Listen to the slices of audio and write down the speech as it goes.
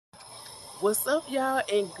What's up, y'all,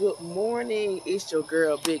 and good morning. It's your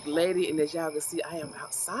girl, Big Lady, and as y'all can see, I am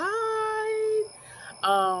outside.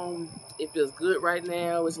 It feels good right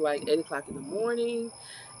now. It's like 8 o'clock in the morning,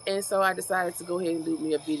 and so I decided to go ahead and do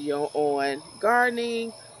me a video on gardening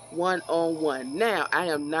one-on-one. Now, I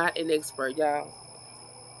am not an expert, y'all.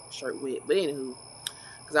 Shirt wet, but anywho,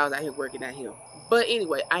 because I was out here working out here. But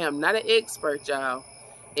anyway, I am not an expert, y'all,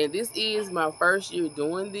 and this is my first year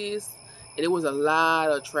doing this. And it was a lot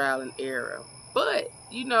of trial and error. But,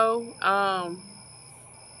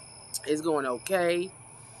 it's going okay.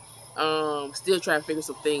 Still trying to figure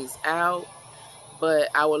some things out. But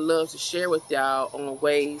I would love to share with y'all on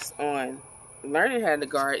ways on learning how to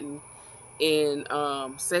garden and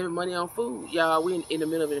saving money on food. Y'all, we're in the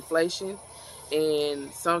middle of inflation. And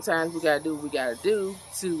sometimes we got to do what we got to do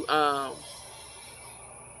to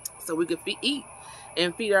so we can eat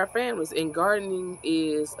and feed our families. And gardening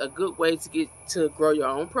is a good way to get to grow your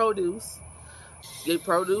own produce. Get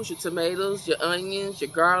produce, your tomatoes, your onions, your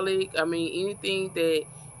garlic. I mean, anything that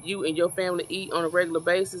you and your family eat on a regular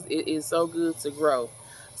basis, it is so good to grow.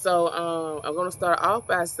 So I'm going to start off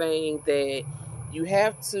by saying that you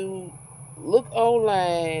have to look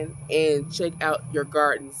online and check out your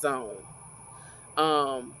garden zone.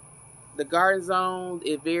 The garden zone,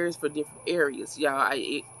 it varies for different areas, y'all.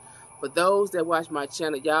 For those that watch my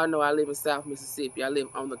channel, y'all know I live in South Mississippi. I live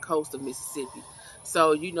on the coast of Mississippi.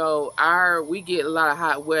 So, we get a lot of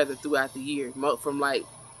hot weather throughout the year. From like,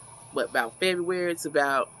 about February to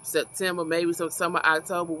about September, maybe some summer,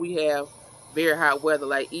 October, we have very hot weather.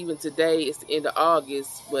 Like even today, it's the end of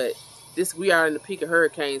August, but we are in the peak of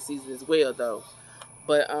hurricane season as well, though.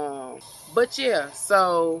 But yeah,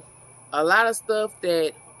 so a lot of stuff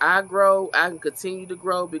that I grow, I can continue to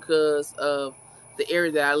grow because of the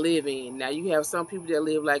area that I live in. Now you have some people that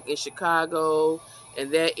live like in Chicago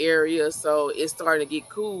and that area, so it's starting to get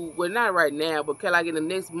cool. Well, not right now, but like in the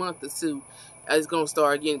next month or two, it's gonna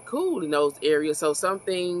start getting cool in those areas. So some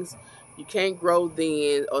things you can't grow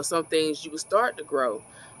then, or some things you can start to grow.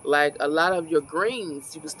 Like a lot of your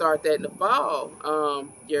greens, you can start that in the fall.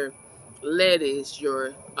 Your lettuce,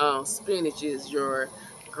 your spinaches, your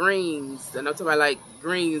greens, and I'm talking about like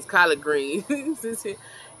greens, collard greens,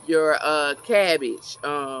 your cabbage,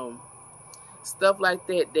 stuff like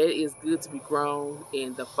that. That is good to be grown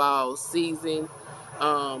in the fall season.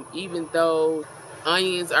 Even though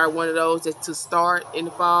onions are one of those that to start in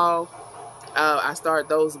the fall, I started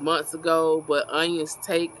those months ago, but onions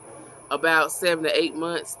take about 7 to 8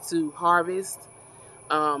 months to harvest.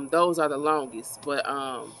 Those are the longest, but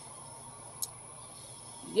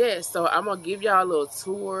yeah, so I'm gonna give y'all a little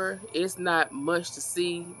tour. It's not much to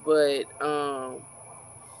see, but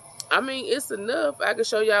I mean it's enough. I can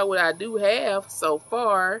show y'all what I do have so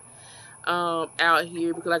far out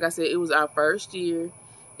here, because like I said, it was our first year.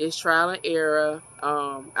 It's trial and error.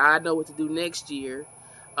 I know what to do next year.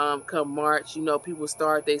 Come March, people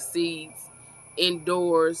start their seeds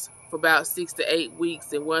indoors for about 6 to 8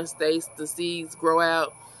 weeks, and once the seeds grow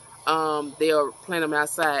out, they'll plant them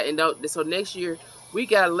outside. And so next year we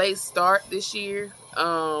got a late start this year.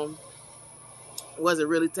 Wasn't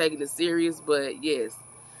really taking it serious, but yes,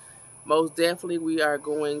 most definitely we are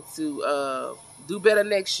going to do better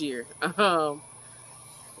next year.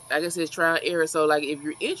 Like I said, try and error. So like if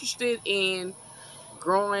you're interested in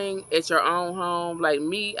growing at your own home, like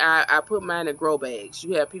me, I put mine in grow bags.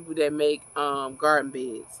 You have people that make garden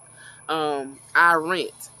beds. I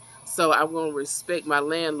rent, so I'm going to respect my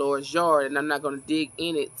landlord's yard, and I'm not going to dig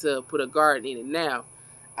in it to put a garden in it. Now,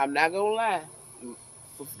 I'm not going to lie.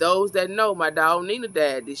 For those that know, my dog Nina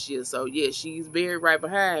died this year, so yeah, she's buried right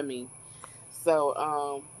behind me.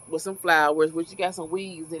 So with some flowers, which you got some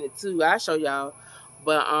weeds in it too. I'll show y'all.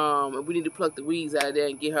 But we need to pluck the weeds out of there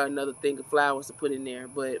and get her another thing of flowers to put in there.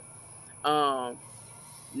 But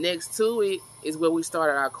next to it is where we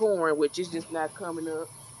started our corn, which is just not coming up.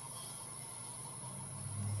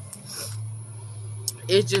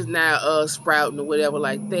 It's just not sprouting or whatever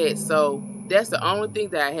like that. So that's the only thing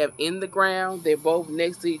that I have in the ground. They're both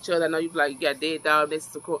next to each other. I know you like you got dead dog next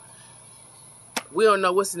to the corn. We don't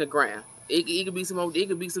know what's in the ground. It could be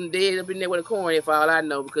some dead up in there with a corn, if all I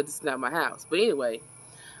know, because it's not my house. But anyway,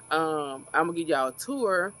 I'm gonna give y'all a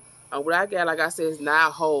tour on what I got. Like I said, it's not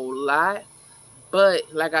a whole lot,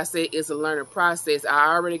 but like I said, it's a learning process.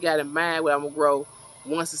 I already got in mind what I'm gonna grow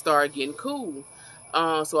once it starts getting cool.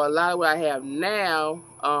 So a lot of what I have now,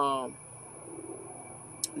 I'm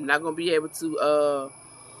not gonna be able to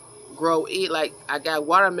grow it. Like I got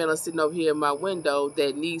watermelon sitting over here in my window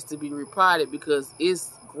that needs to be repotted because it's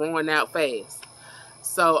growing out fast.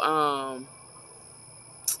 So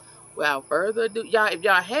without further ado, y'all, if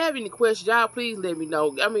y'all have any questions, y'all please let me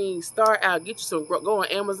know. I mean, start out, get you some, go on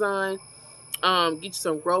Amazon, get you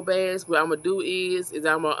some grow bags. What I'm gonna do is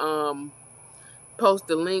I'm gonna post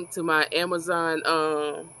the link to my Amazon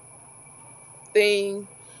thing.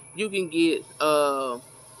 You can get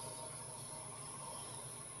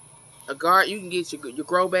you can get your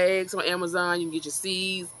grow bags on Amazon. You can get your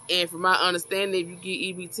seeds, and from my understanding, if you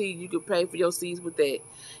get EBT, you can pay for your seeds with that.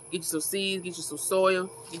 Get you some seeds, get you some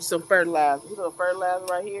soil, get you some fertilizer. You got fertilizer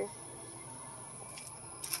right here,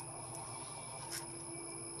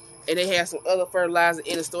 and they have some other fertilizer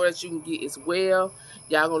in the store that you can get as well.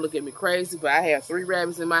 Y'all gonna look at me crazy, but I have 3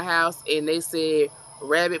 rabbits in my house, and they said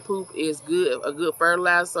rabbit poop is a good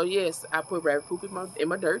fertilizer. So yes, I put rabbit poop in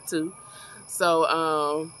my dirt too.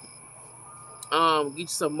 So get you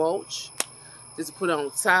some mulch just to put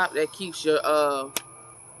on top that keeps your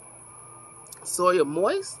soil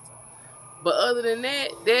moist. But other than that,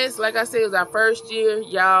 that's, like I said, it was our first year.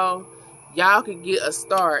 Y'all can get a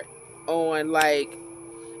start on, like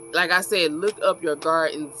I said, look up your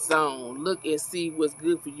garden zone. Look and see what's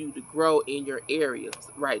good for you to grow in your area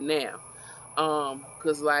right now.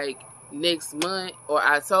 Cause like next month or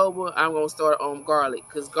October, I'm gonna start on garlic,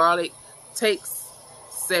 cause garlic takes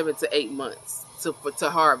 7 to 8 months to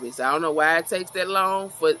harvest. I don't know why it takes that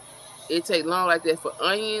long, but it takes long like that for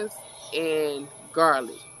onions and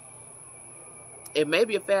garlic. It may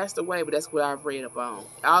be a faster way, but that's what I've read up on.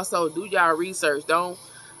 Also, do y'all research. Don't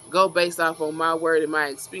go based off on my word and my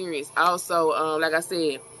experience. Also, like I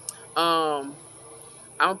said, I'm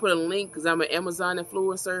gonna put a link because I'm an Amazon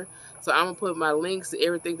influencer. So I'm gonna put my links to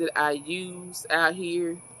everything that I use out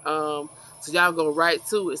here. So y'all go right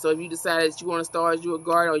to it. So if you decide that you want to start you a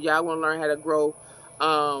garden, or y'all want to learn how to grow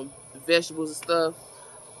vegetables and stuff,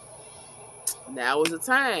 now is the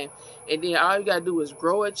time. And then all you gotta do is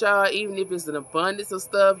grow it, y'all. Even if it's an abundance of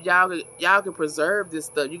stuff, y'all can preserve this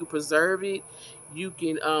stuff. You can preserve it. You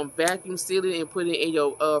can vacuum seal it and put it in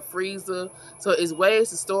your freezer. So it's ways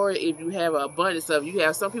to store it if you have an abundance of it. You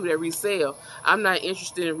have some people that resell. I'm not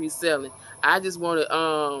interested in reselling. I just want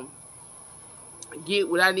to get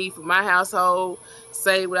what I need for my household,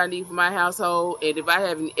 save what I need for my household, and if I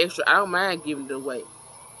have any extra, I don't mind giving it away.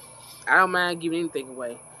 I don't mind giving anything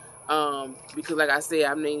away. Because like I said,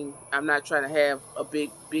 I mean, I'm not trying to have a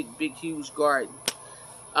big, huge garden.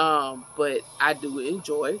 But I do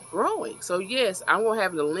enjoy growing. So yes, I'm gonna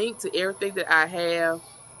have the link to everything that I have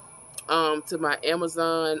to my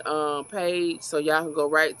Amazon page, so y'all can go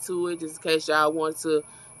right to it just in case y'all want to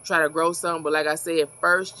try to grow something. But like I said,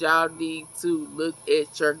 first y'all need to look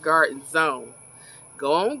at your garden zone.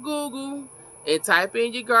 Go on Google and type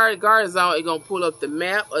in your garden zone. It's gonna pull up the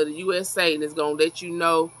map of the USA, and it's gonna let you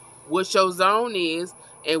know what your zone is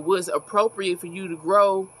and what's appropriate for you to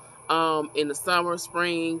grow in the summer,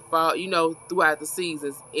 spring, fall, throughout the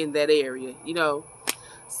seasons in that area,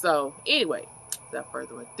 So anyway, without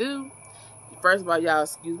further ado, first of all, y'all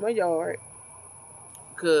excuse my yard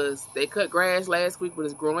because they cut grass last week, but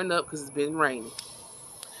it's growing up because it's been raining.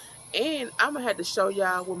 And I'm gonna have to show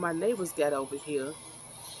y'all what my neighbors got over here.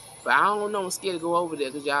 But I don't know, I'm scared to go over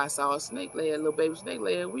there because y'all saw a snake last, little baby snake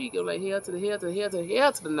last week. It was like hell to the hell to the hell to the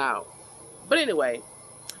hell to the now. But anyway,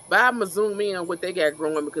 I'm going to zoom in on what they got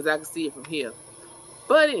growing because I can see it from here.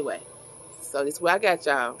 But anyway, so this is what I got,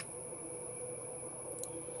 y'all.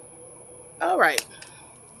 All right.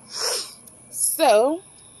 So,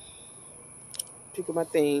 pick up my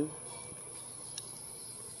thing.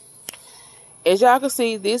 As y'all can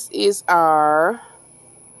see, this is our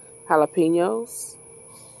jalapenos,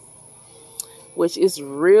 which is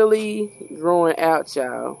really growing out,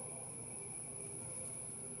 y'all.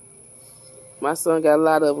 My son got a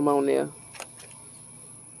lot of them on there.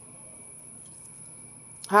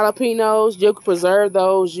 Jalapenos, you can preserve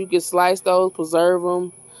those. You can slice those, preserve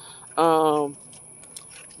them.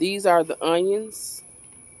 These are the onions.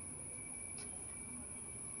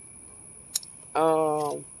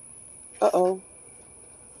 Uh-oh. Hold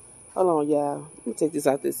on, y'all. Let me take this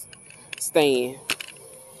out this stand.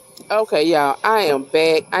 Okay, y'all. I am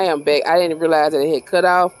back. I didn't realize that it had cut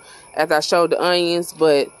off after I showed the onions,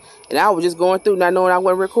 and I was just going through not knowing I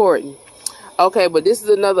wasn't recording. Okay, but this is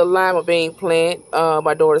another lima bean plant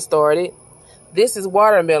my daughter started. This is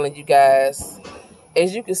watermelon, you guys.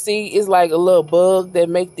 As you can see, it's like a little bug that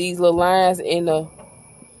make these little lines in the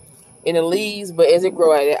leaves, but as it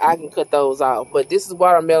grow out, I can cut those off. But this is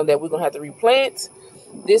watermelon that we're gonna have to replant.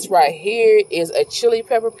 This right here is a chili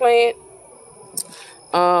pepper plant.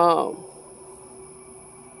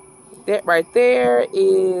 That right there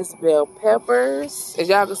is bell peppers. As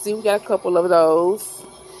y'all can see, we got a couple of those.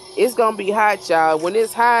 It's gonna be hot, y'all. When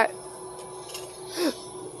it's hot,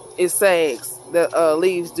 it sags. The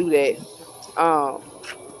leaves do that.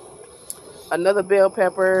 Another bell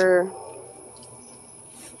pepper.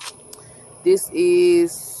 This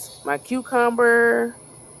is my cucumber,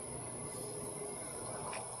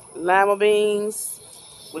 lima beans,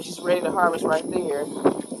 which is ready to harvest right there.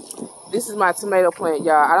 This is my tomato plant,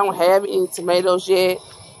 y'all. I don't have any tomatoes yet,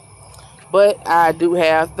 but I do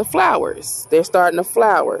have the flowers. They're starting to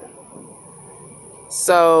flower.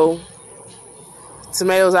 So,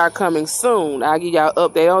 tomatoes are coming soon. I'll give y'all an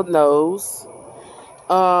update on those.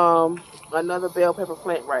 Another bell pepper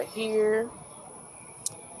plant right here.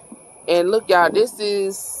 And look, y'all, this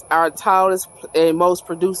is our tallest and most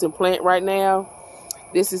producing plant right now.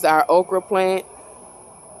 This is our okra plant.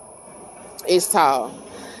 It's tall.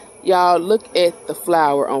 Y'all, look at the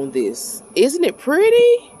flower on this. Isn't it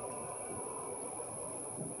pretty?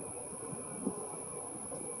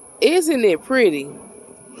 Isn't it pretty?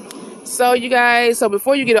 So, you guys, so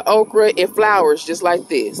before you get an okra, it flowers just like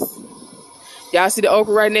this. Y'all see the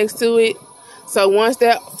okra right next to it? So once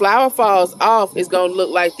that flower falls off, it's going to look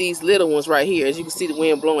like these little ones right here. As you can see the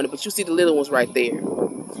wind blowing it, but you see the little ones right there.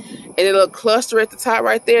 And a little cluster at the top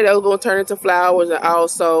right there, they're going to turn into flowers and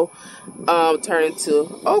also turn into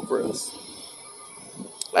okras.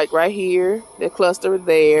 Like right here, the cluster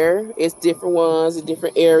there. It's different ones in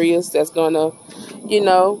different areas that's going to, you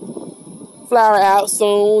know, flower out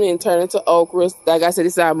soon and turn into okras. Like I said,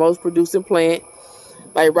 this is our most producing plant.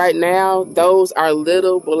 Like right now, those are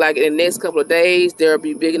little, but like in the next couple of days, they'll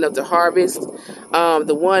be big enough to harvest.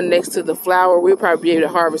 The one next to the flower, we'll probably be able to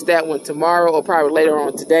harvest that one tomorrow or probably later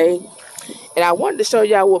on today. And I wanted to show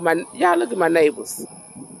y'all what y'all look at my neighbors.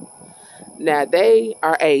 Now, they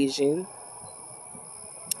are Asian.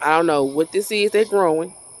 I don't know what this is they're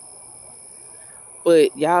growing.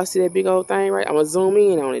 But y'all see that big old thing, right? I'm going to zoom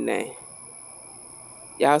in on it now.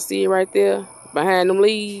 Y'all see it right there? Behind them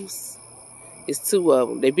leaves? It's two of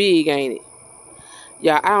them. They big, ain't it?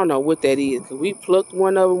 Y'all, I don't know what that is. Cause we plucked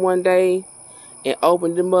one of them one day and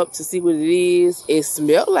opened them up to see what it is. It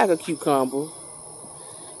smelled like a cucumber.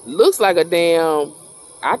 Looks like a damn,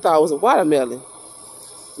 I thought it was a watermelon.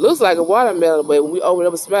 Looks like a watermelon, but when we opened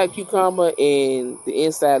up, it smelled like cucumber and the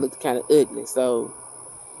inside looked kind of ugly. So,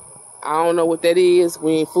 I don't know what that is.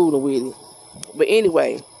 We ain't fooling with it. But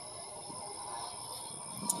anyway,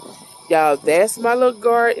 y'all, that's my little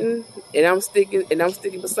garden, and I'm sticking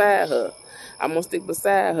beside her. I'm gonna stick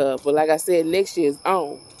beside her. But like I said, next year is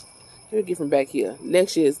on. Let me get from back here.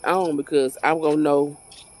 Next year is on because I'm gonna know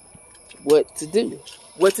what to do.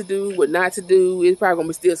 What to do, what not to do. It's probably gonna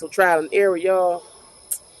be still some trial and error, y'all.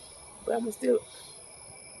 But I'm gonna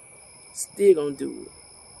still gonna do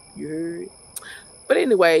it. You heard? But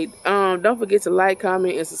anyway, don't forget to like,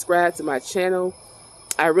 comment, and subscribe to my channel.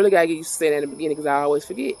 I really gotta get used to saying that in the beginning because I always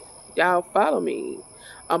forget. Y'all follow me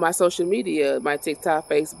on my social media, my TikTok,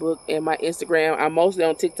 Facebook, and my Instagram. I'm mostly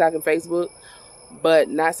on TikTok and Facebook, but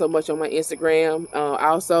not so much on my Instagram. I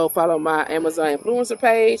also follow my Amazon influencer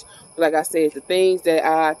page. Like I said, the things that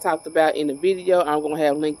I talked about in the video, I'm going to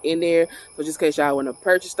have linked in there. So just in case y'all want to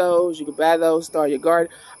purchase those, you can buy those, start your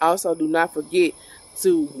garden. Also, do not forget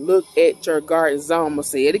to look at your garden zone. I'm going to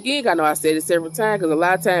say it again. I know I said it several times because a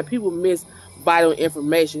lot of times people miss vital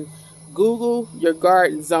information. Google your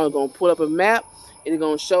garden zone. It's going to pull up a map and it's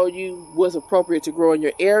going to show you what's appropriate to grow in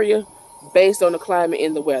your area based on the climate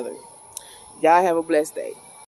and the weather. Y'all have a blessed day.